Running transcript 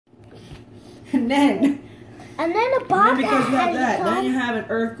And then a because bobcat you have had that, to then come. you have an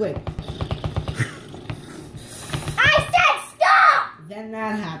earthquake. I said stop! Then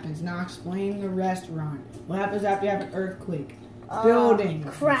that happens. Now explain the rest, Ron. What happens after you have an earthquake? Buildings,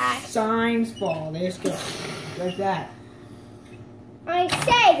 crash. signs fall. They just go like that. I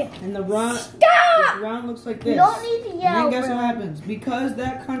said And the run stop! looks like this. You don't need to And yell. then guess bro. what happens? Because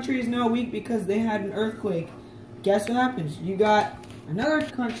that country is now weak because they had an earthquake. Guess what happens? You got another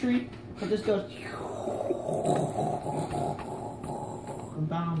country that just goes and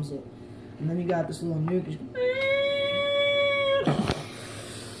bombs it. And then you got this little nuke.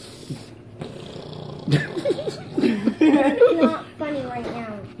 It's not funny right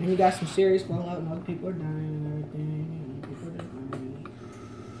now. And you got some serious fallout and other people are dying and everything. And people are dying.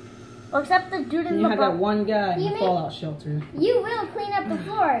 Well, except the dude in And you the had that one guy in You the mean- fallout shelter. You will clean up the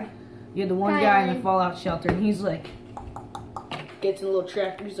floor. You had the one guy in the fallout shelter and he's like, gets in a little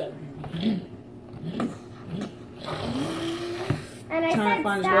tractor, he's like, And I trying to said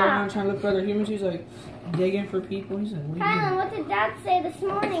find his way around, stop. trying to look for other humans. He's like digging for people. He's like, what are you Kylan, doing? what did Dad say this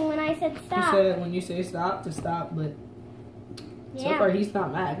morning when I said He stop? said when you say stop to stop, but so Yeah. far he's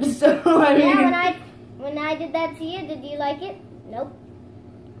not mad. So I mean, Yeah, when I did that to you, did you like it? Nope.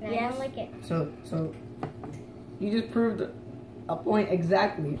 And I Yes. don't like it. so you just proved a point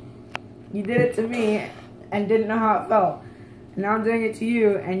exactly. You did it to me and didn't know how it felt. And now I'm doing it to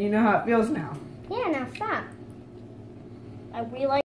you and you know how it feels now. Yeah, now stop. I realize.